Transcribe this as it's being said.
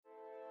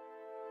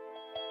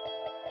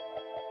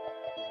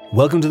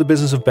Welcome to the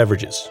Business of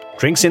Beverages,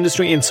 drinks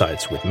industry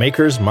insights with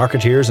makers,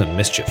 marketeers, and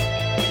mischief.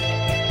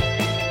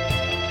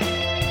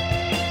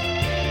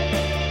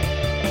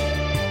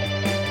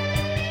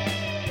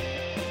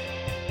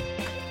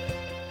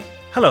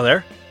 Hello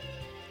there.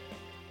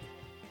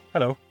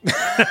 Hello.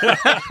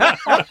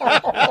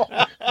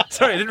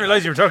 Sorry, I didn't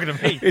realize you were talking to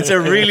me. It's a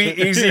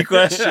really easy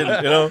question,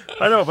 you know.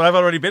 I know, but I've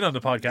already been on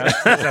the podcast.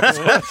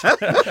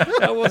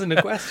 That wasn't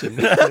a question.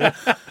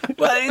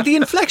 Well, the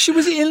inflection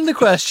was in the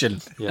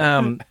question.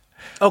 Yeah.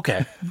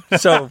 Okay,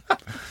 so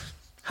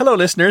hello,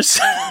 listeners.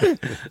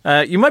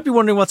 You might be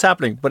wondering what's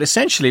happening, but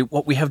essentially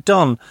what we have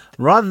done,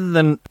 rather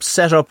than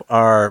set up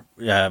our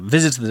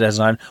visit to the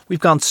desert island,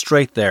 we've gone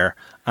straight there.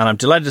 And I'm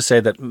delighted to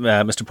say that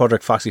Mr.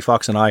 Podrick Foxy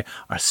Fox and I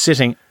are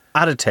sitting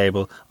at a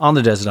table on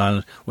the desert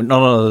island with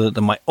none other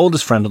than my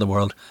oldest friend in the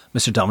world,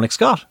 Mr. Dominic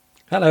Scott.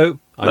 Hello.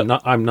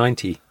 I'm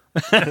 90.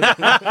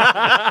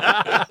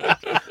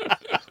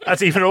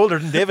 That's even older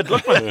than David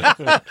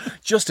Luckman.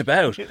 Just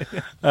about.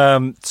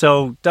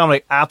 So,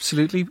 Dominic,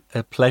 absolutely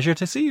a pleasure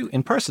to see you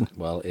in person.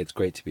 Well, it's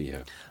great to be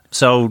here.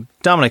 So,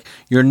 Dominic,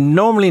 you're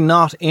normally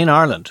not in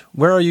Ireland.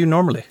 Where are you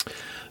normally?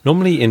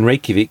 Normally in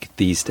Reykjavik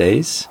these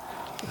days.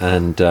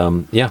 And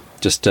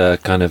just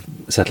kind of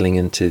settling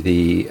into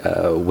the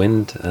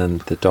wind and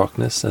the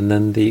darkness and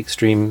then the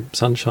extreme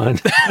sunshine.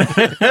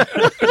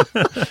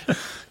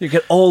 You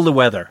get all the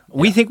weather. Yeah.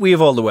 We think we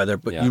have all the weather,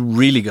 but you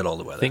really get all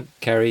the weather. I think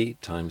Kerry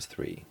times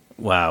 3.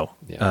 Wow.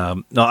 Yeah.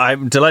 No,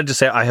 I'm delighted to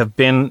say I have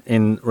been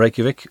in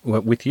Reykjavik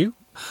with you,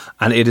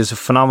 and it is a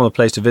phenomenal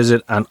place to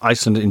visit, and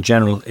Iceland in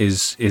general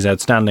is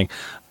outstanding.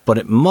 But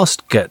it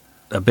must get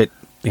a bit,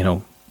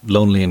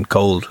 lonely and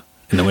cold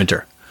in the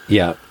winter.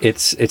 Yeah,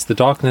 it's the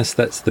darkness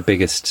that's the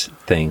biggest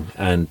thing,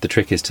 and the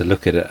trick is to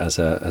look at it as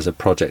a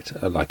project,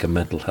 like a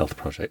mental health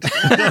project.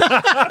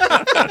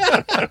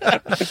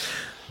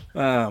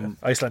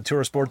 Iceland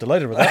Tourist Board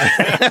delighted with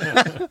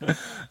that.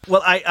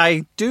 Well,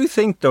 I do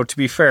think, though, to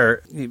be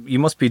fair, you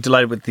must be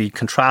delighted with the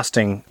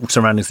contrasting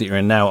surroundings that you're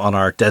in now on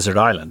our desert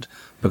island,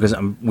 because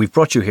we've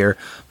brought you here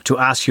to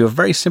ask you a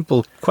very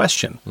simple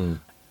question.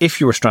 If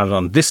you were stranded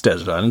on this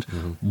desert island,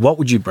 what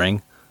would you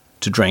bring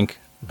to drink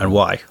and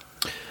why?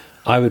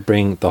 I would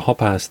bring the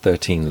Hop House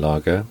 13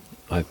 lager.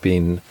 I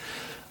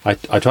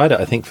tried it,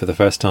 I think, for the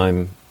first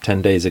time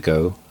 10 days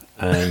ago.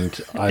 And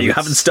you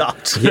haven't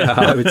stopped. Yeah,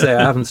 I would say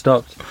I haven't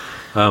stopped.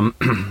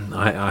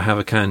 I have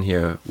a can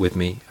here with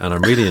me, and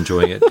I'm really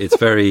enjoying it. It's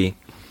very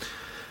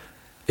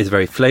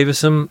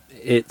flavoursome.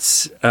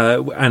 It's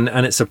and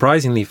it's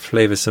surprisingly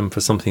flavoursome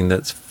for something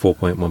that's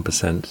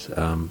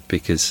 4.1%.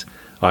 Because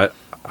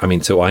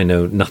I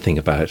know nothing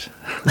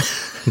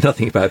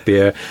about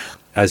beer,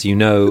 as you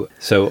know.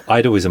 So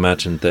I'd always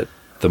imagined that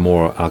the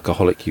more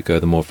alcoholic you go,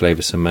 the more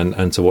flavoursome.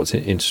 And so what's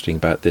interesting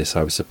about this,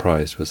 I was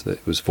surprised, was that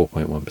it was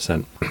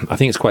 4.1%. I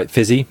think it's quite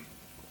fizzy.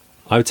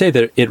 I would say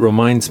that it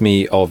reminds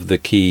me of the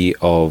key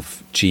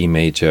of G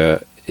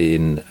major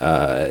in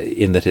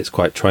that it's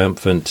quite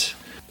triumphant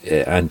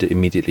and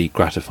immediately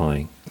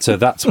gratifying. So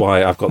that's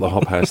why I've got the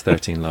Hop House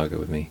 13 lager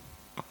with me.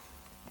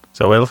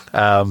 So, Will,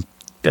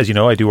 as you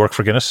know, I do work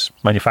for Guinness,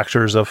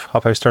 manufacturers of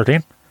Hop House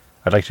 13.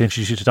 I'd like to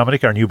introduce you to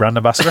Dominic, our new brand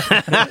ambassador.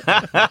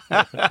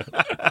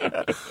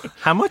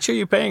 How much are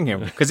you paying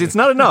him? Because it's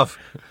not enough.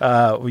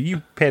 Well,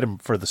 you paid him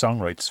for the song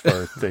rights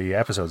for the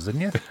episodes,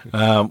 didn't you?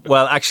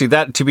 Well, actually,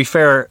 that, to be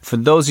fair, for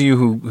those of you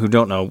who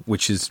don't know,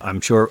 which is, I'm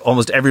sure,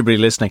 almost everybody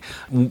listening,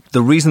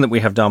 the reason that we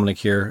have Dominic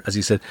here, as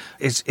he said,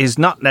 is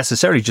not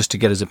necessarily just to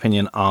get his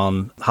opinion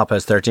on Hop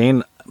House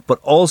 13, but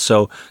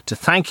also to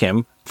thank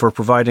him for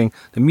providing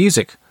the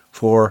music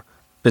for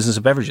Business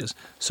of Beverages.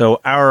 So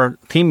our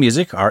theme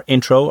music, our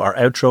intro, our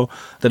outro,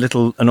 the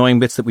little annoying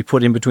bits that we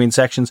put in between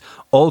sections,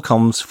 all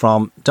comes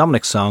from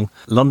Dominic's song,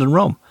 London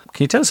Rome.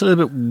 Can you tell us a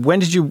little bit, when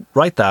did you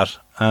write that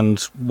and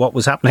what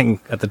was happening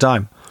at the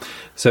time?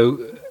 So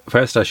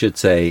first I should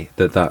say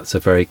that that's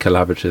a very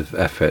collaborative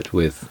effort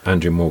with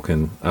Andrew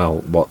Morgan, Al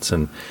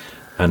Watson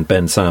and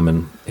Ben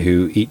Salmon,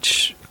 who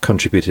each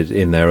contributed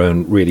in their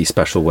own really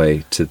special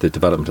way to the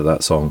development of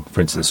that song.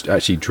 For instance,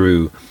 actually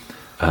Drew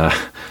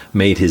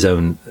made his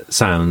own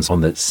sounds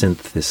on the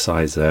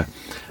synthesizer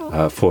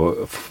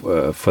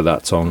for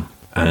that song,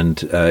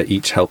 and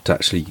each helped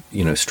actually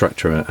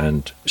structure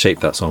and shape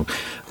that song.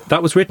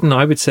 That was written,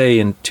 I would say,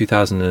 in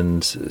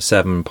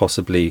 2007,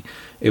 possibly.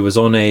 It was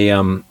on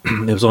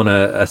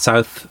a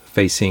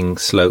south-facing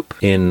slope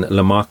in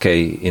Le Marche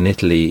in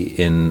Italy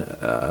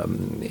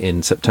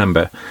in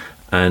September,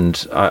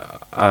 and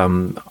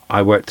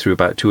I worked through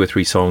about 2 or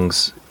 3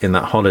 songs in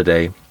that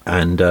holiday.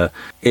 And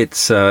it's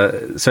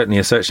certainly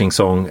a searching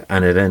song,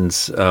 and it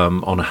ends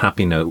on a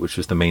happy note, which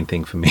was the main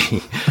thing for me,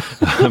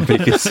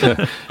 because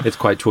it's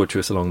quite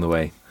tortuous along the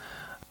way.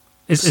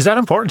 Is that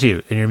important to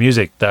you in your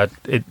music, that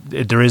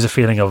there is a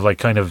feeling of like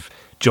kind of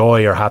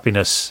joy or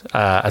happiness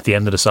at the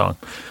end of the song?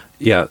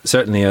 Yeah,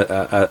 certainly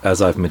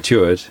as I've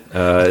matured.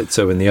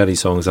 So in the early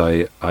songs,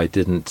 I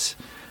didn't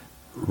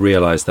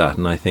realised that,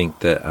 and I think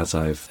that as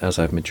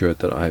I've matured,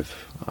 that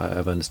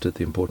I've understood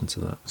the importance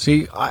of that.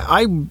 See,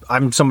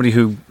 I'm somebody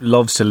who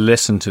loves to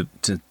listen to.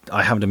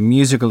 I have a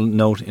musical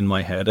note in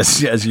my head,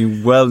 as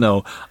you well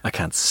know. I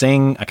can't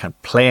sing, I can't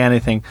play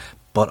anything,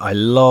 but I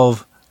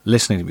love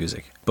listening to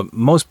music. But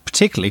most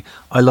particularly,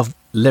 I love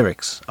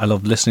lyrics. I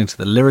love listening to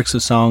the lyrics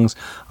of songs.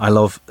 I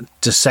love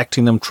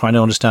dissecting them, trying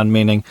to understand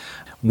meaning.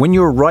 When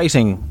you're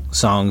writing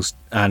songs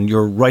and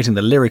you're writing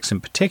the lyrics in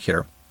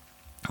particular,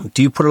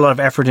 do you put a lot of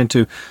effort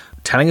into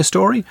telling a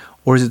story,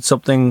 or is it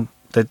something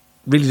that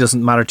really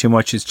doesn't matter too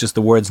much? It's just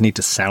the words need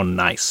to sound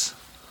nice?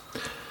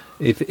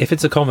 If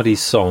it's a comedy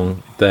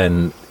song,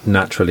 then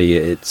naturally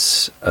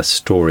it's a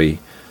story,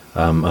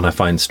 and I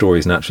find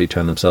stories naturally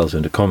turn themselves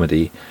into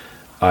comedy.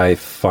 I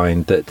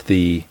find that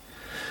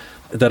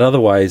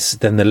otherwise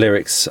then the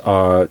lyrics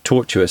are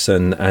tortuous,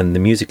 and the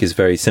music is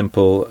very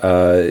simple.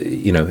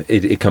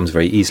 It comes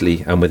very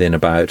easily, and within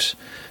about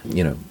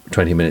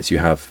 20 minutes you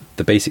have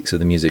the basics of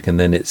the music, and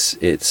then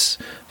it's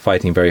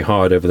fighting very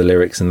hard over the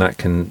lyrics, and that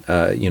can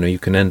you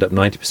can end up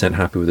 90%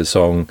 happy with a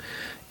song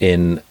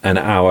in an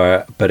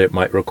hour, but it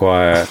might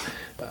require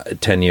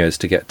 10 years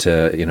to get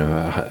to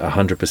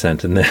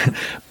 100%, and then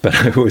but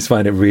I always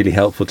find it really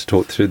helpful to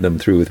talk them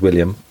through with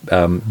William,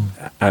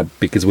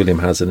 because William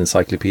has an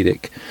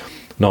encyclopedic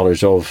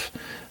knowledge of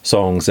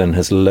songs and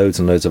has loads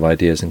and loads of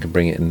ideas and can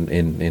bring it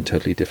in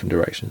totally different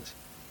directions.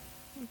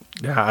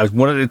 Yeah,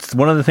 it's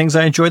one of the things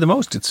I enjoy the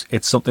most.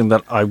 It's something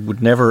that I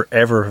would never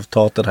ever have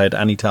thought that I had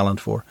any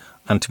talent for,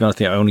 and to be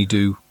honest, I only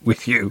do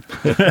with you.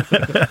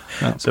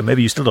 So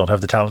maybe you still don't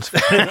have the talent.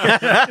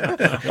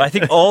 I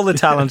think all the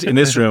talent in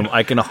this room,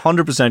 I can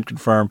 100%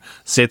 confirm,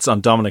 sits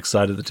on Dominic's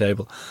side of the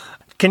table.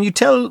 Can you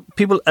tell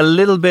people a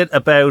little bit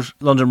about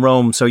London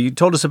Rome? So you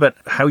told us about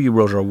how you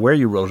wrote it, or where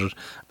you wrote it,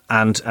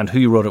 and who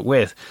you wrote it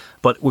with.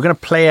 But we're going to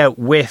play out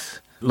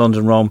with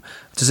London Rome.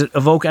 Does it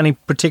evoke any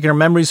particular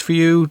memories for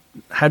you?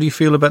 How do you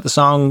feel about the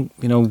song,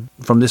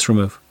 from this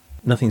remove?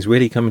 Nothing's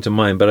really coming to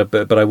mind,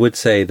 but I would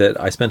say that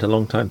I spent a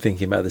long time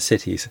thinking about the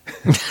cities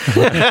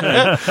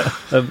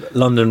of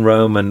London,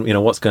 Rome,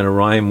 and what's going to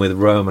rhyme with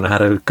Rome. And I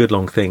had a good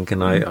long think,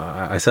 and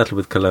I settled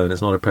with Cologne.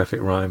 It's not a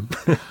perfect rhyme.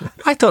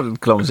 I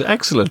thought Cologne was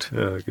excellent.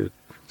 Yeah, good.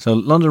 So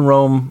London,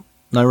 Rome,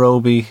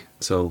 Nairobi,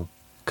 Seoul,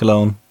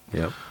 Cologne.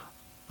 Yeah.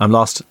 I'm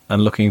lost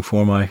and looking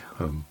for my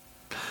home.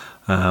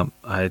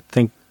 I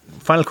think.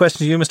 Final question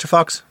to you, Mr.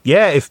 Fox.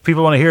 Yeah, if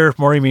people want to hear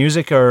more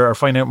music or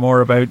find out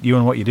more about you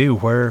and what you do,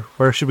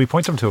 where should we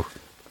point them to?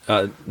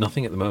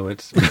 Nothing at the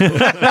moment.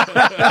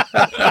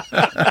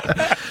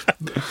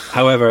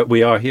 However,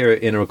 we are here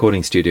in a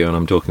recording studio, and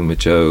I'm talking with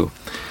Joe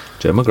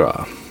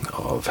McGrath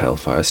of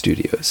Hellfire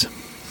Studios,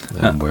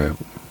 and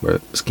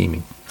we're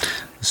scheming.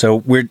 So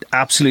we're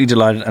absolutely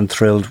delighted and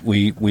thrilled.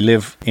 We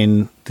live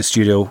in the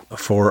studio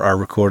for our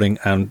recording,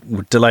 and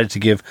we're delighted to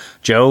give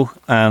Joe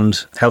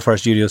and Hellfire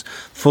Studios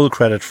full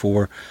credit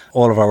for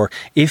all of our work.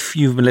 If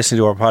you've been listening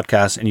to our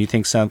podcast and you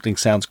think something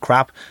sounds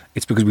crap,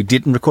 it's because we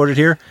didn't record it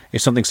here.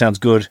 If something sounds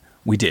good,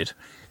 we did.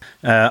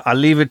 I'll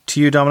leave it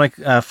to you, Dominic.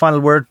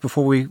 Final word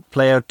before we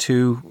play out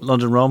to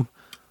London Rome.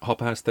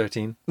 Hop House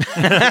 13.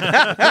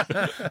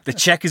 The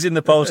check is in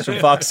the post from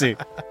Foxy.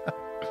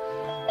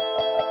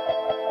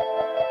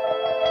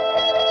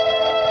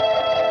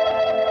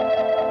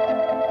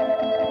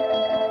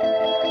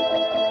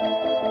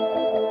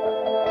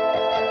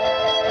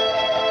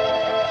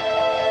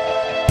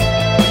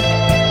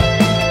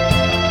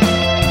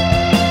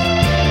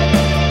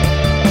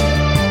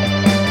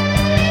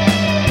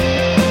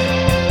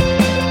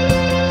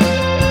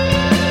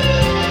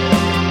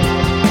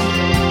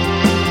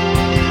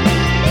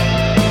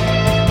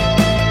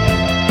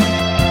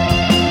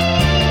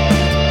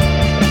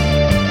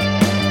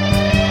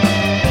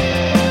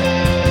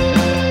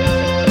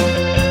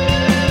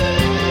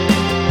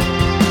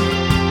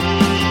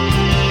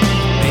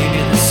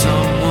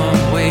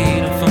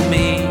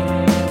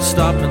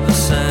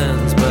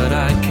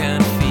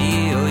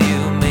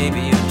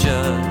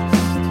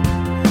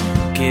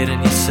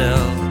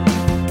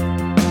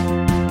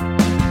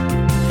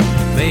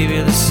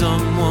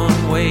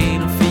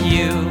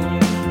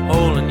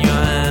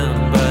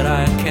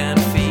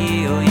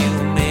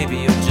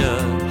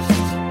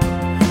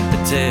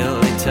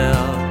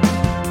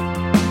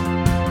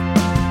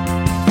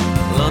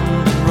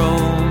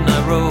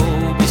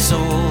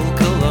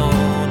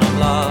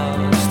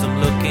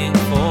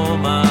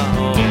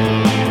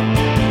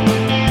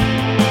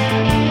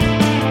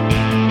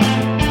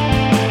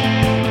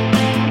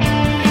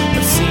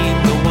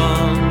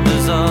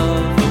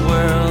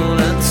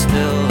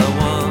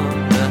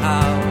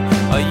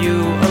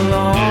 You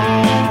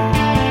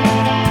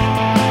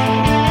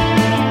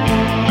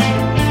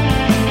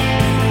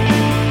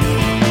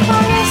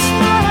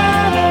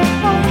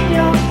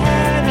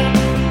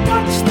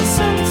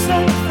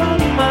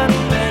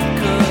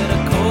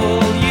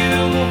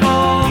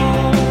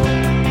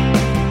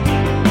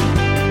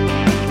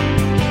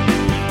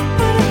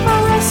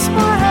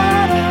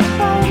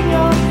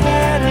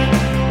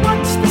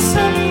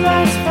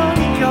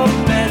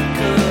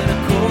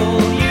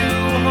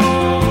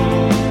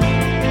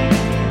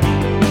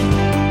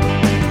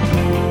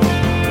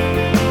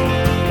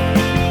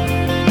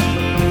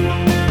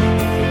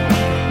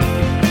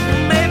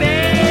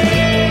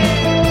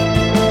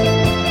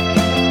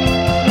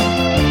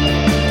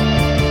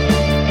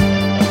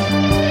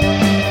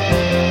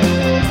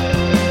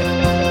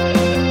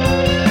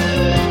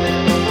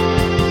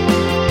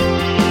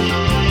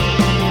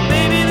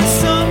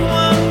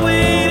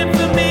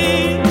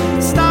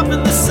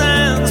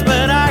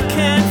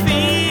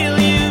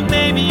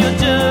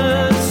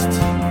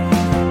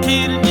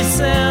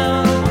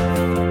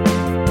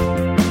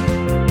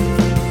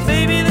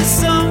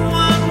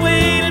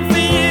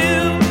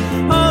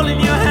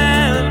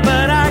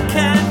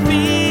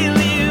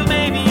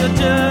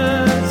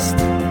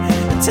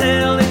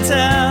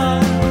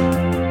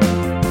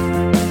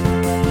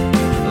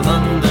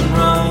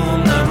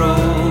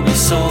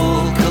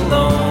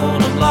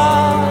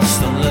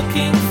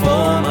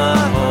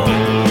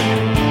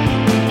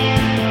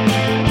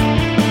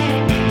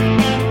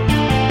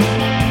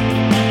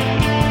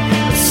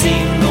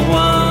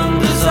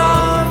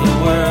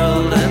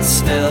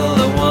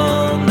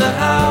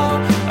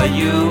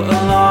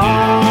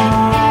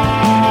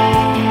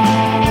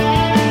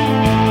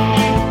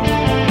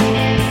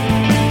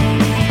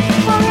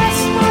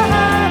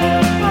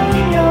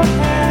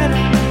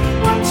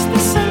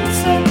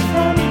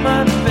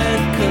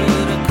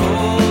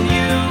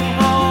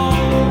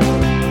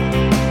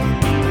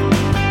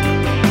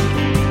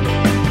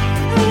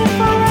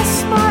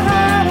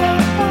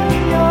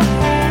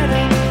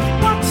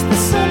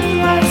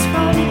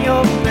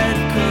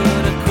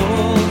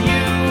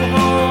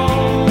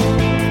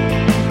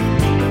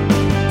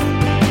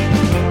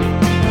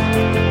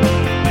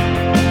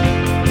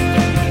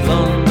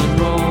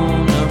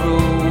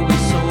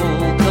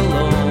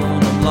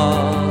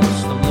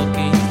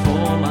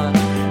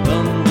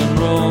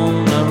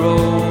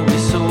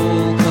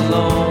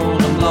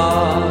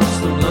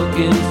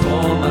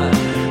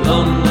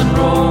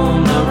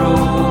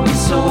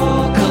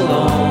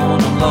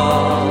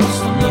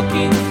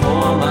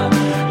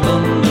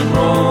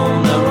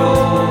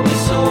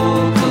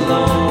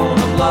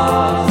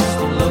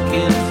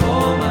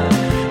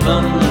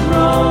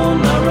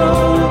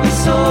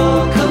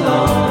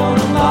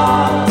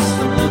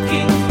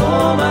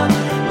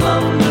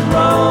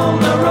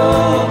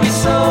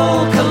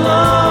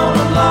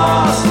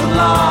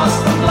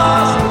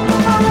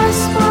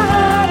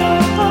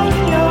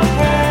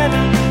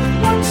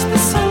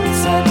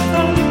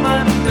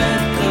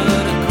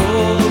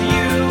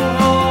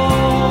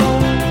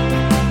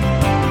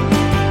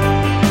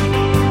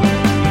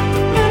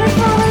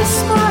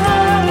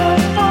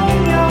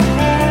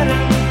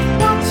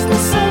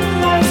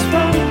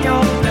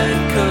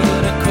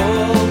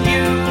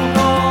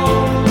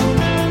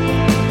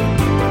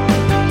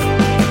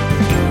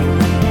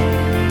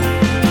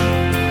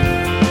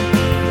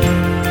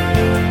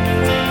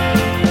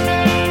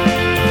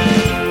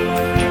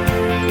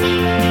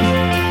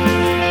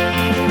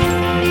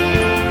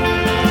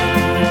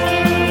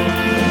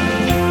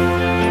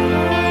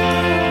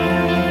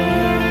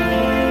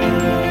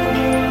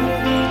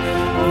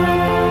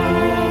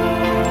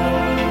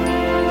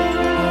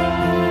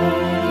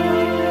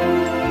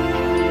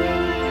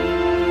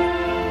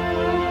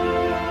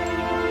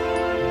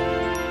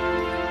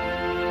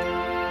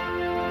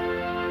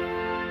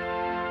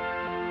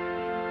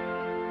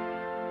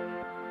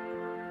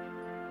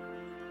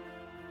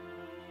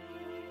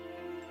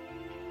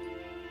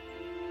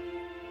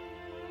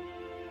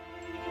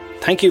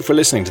Thank you for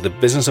listening to The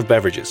Business of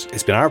Beverages.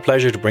 It's been our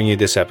pleasure to bring you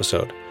this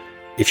episode.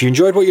 If you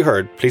enjoyed what you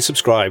heard, please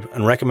subscribe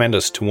and recommend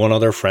us to one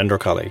other friend or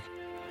colleague.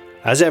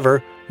 As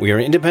ever, we are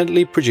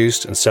independently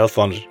produced and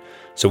self-funded,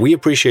 so we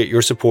appreciate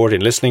your support in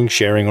listening,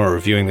 sharing or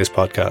reviewing this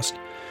podcast.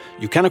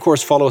 You can of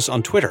course follow us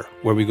on Twitter,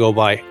 where we go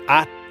by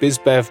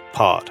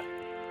 @BizBevPod.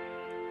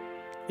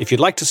 If you'd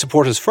like to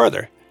support us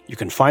further, you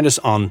can find us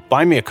on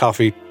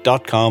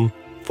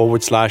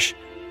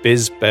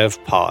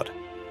buymeacoffee.com/BizBevPod.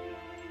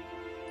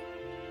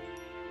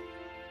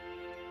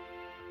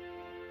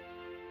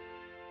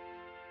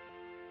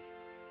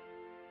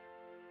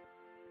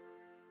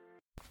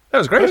 That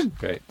was great.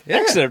 Great. Yeah,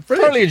 excellent.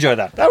 Totally enjoyed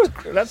that.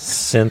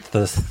 That's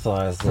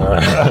Synthesizer.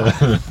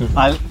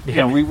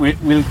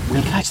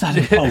 we'll catch that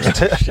in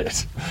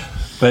post.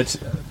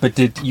 But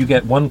did you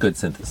get one good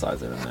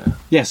synthesizer in there?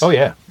 Yes. Oh,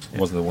 yeah.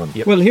 Was the one?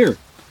 Yep. Well, here.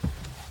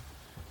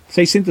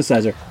 Say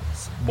synthesizer.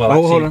 Well,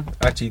 hold on.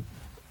 Actually,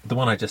 the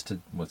one I just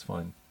did was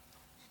fine.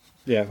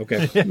 Yeah,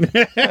 okay.